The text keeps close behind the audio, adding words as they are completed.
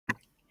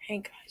Hey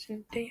guys,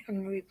 and today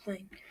I'm going to be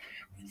playing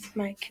with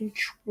my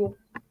controller.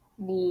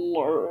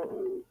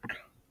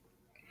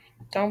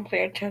 Don't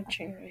pay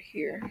attention right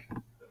here.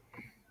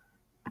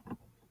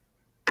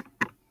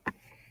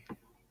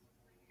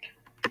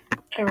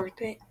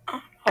 Everything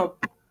on a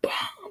bomb.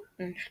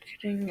 I'm just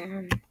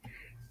kidding.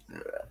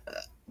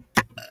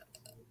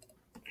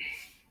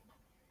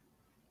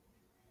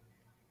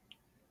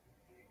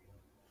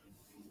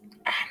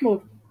 I'm a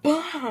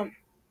bomb.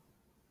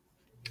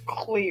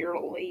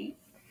 Clearly.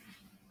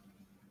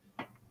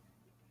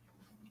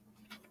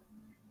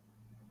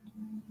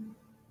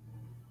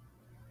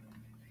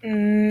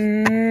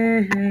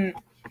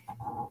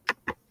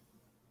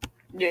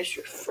 Just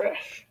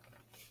refresh.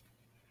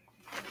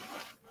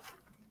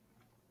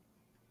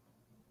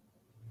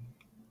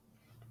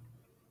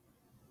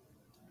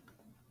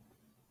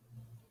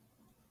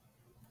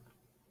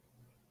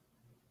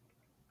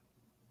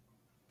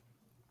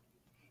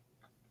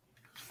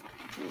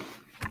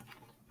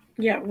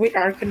 Yeah, we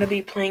are going to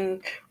be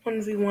playing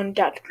 1v1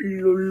 that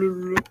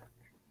lol.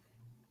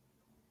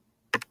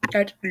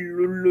 That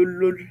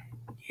lol.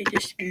 Yeah,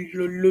 just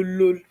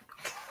lol.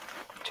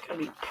 It's going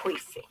to be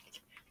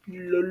perfect.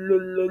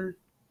 Lol.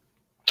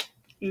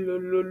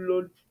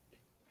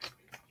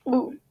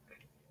 Ooh.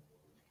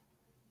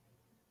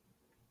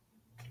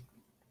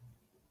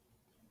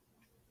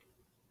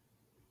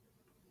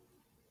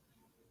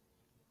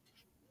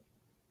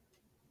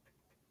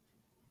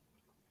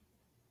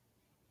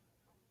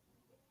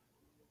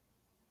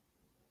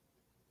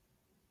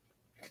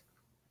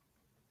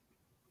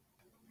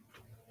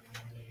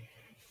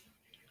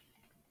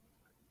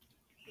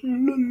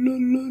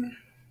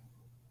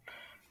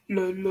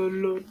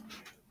 Lol.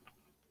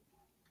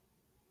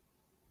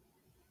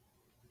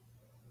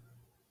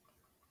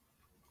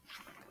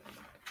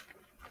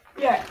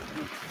 Yeah,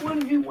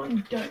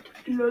 1v1 dot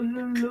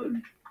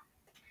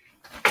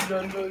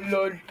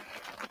lol.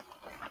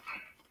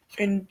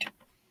 And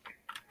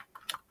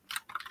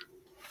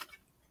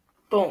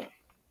boom.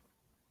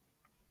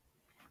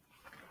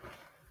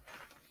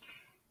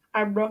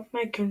 I brought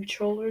my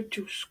controller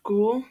to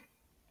school.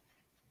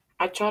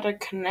 I tried to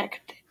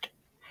connect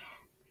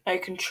my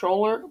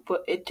controller,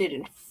 but it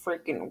didn't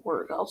freaking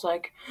work. I was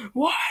like,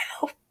 why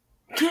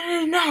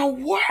did it not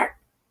work?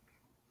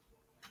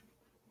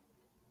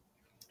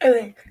 I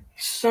think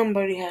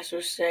somebody has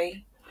to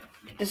say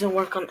it doesn't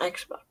work on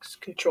Xbox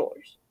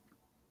controllers.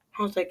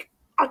 I was like,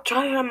 I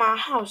tried it at my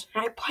house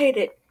and I played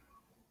it.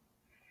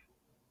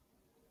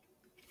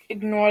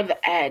 Ignore the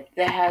ad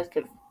that has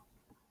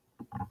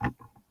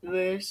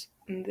this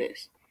and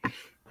this.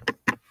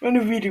 Run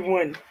a video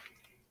one.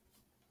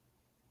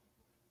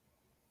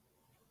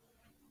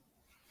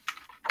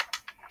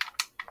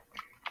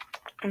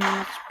 And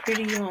it's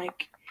pretty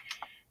like,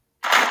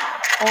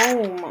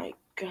 oh my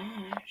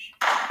gosh.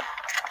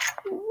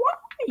 Why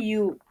are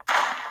you?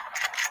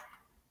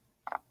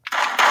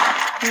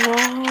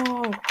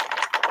 No.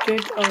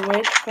 Get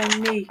away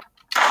from me.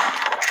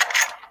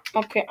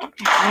 Okay, I'm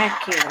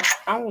hacking.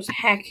 I was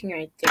hacking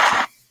right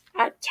there.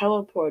 I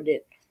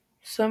teleported.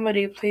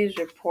 Somebody please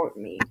report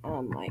me.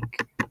 I'm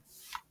like,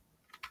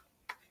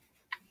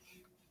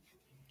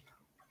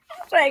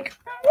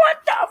 what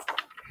the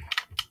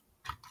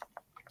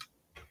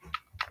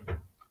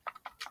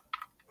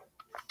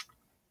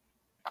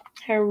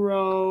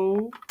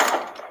Hello?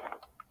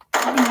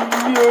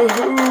 No.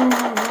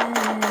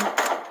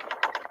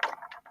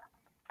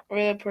 Or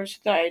the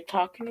person that I'm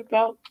talking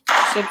about,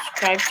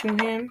 subscribe to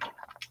him.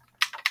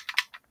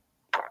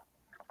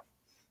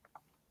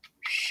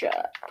 Shut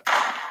up.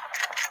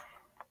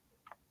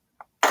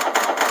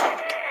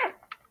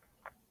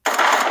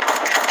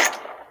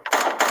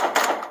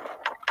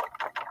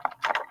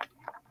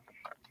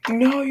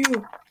 No,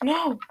 you.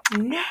 No.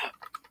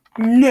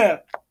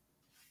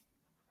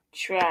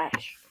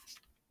 Trash.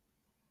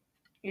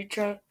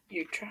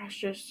 You're trash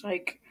just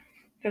like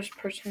this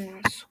person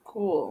at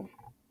school.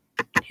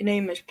 His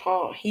name is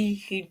Paul.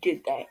 He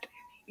did that.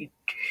 He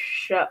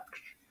shucks.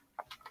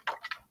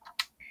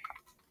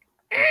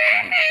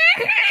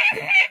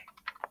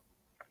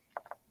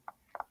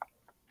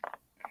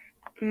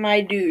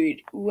 My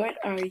dude, what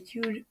are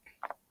you?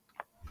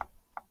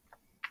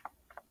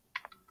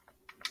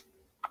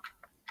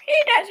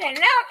 He doesn't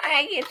know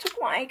I get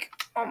like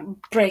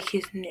break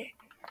his neck.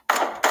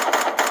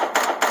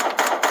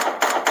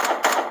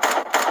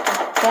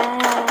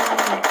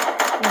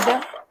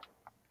 Die.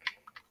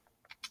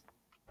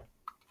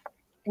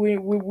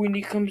 When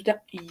he comes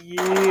down,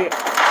 yeah.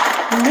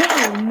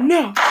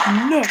 No.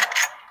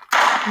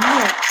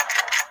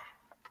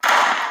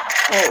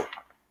 Oh.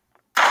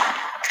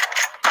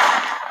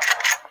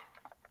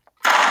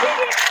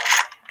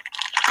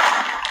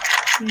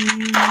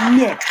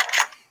 No.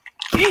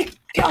 Keep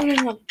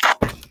going.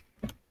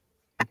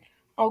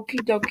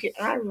 Okie dokie,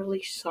 I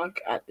really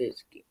suck at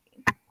this game.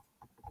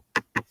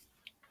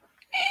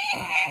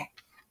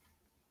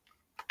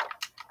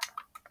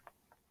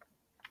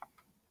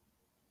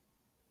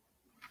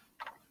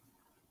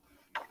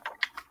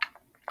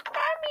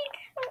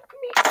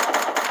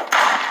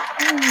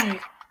 Oh my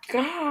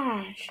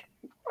gosh.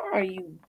 are you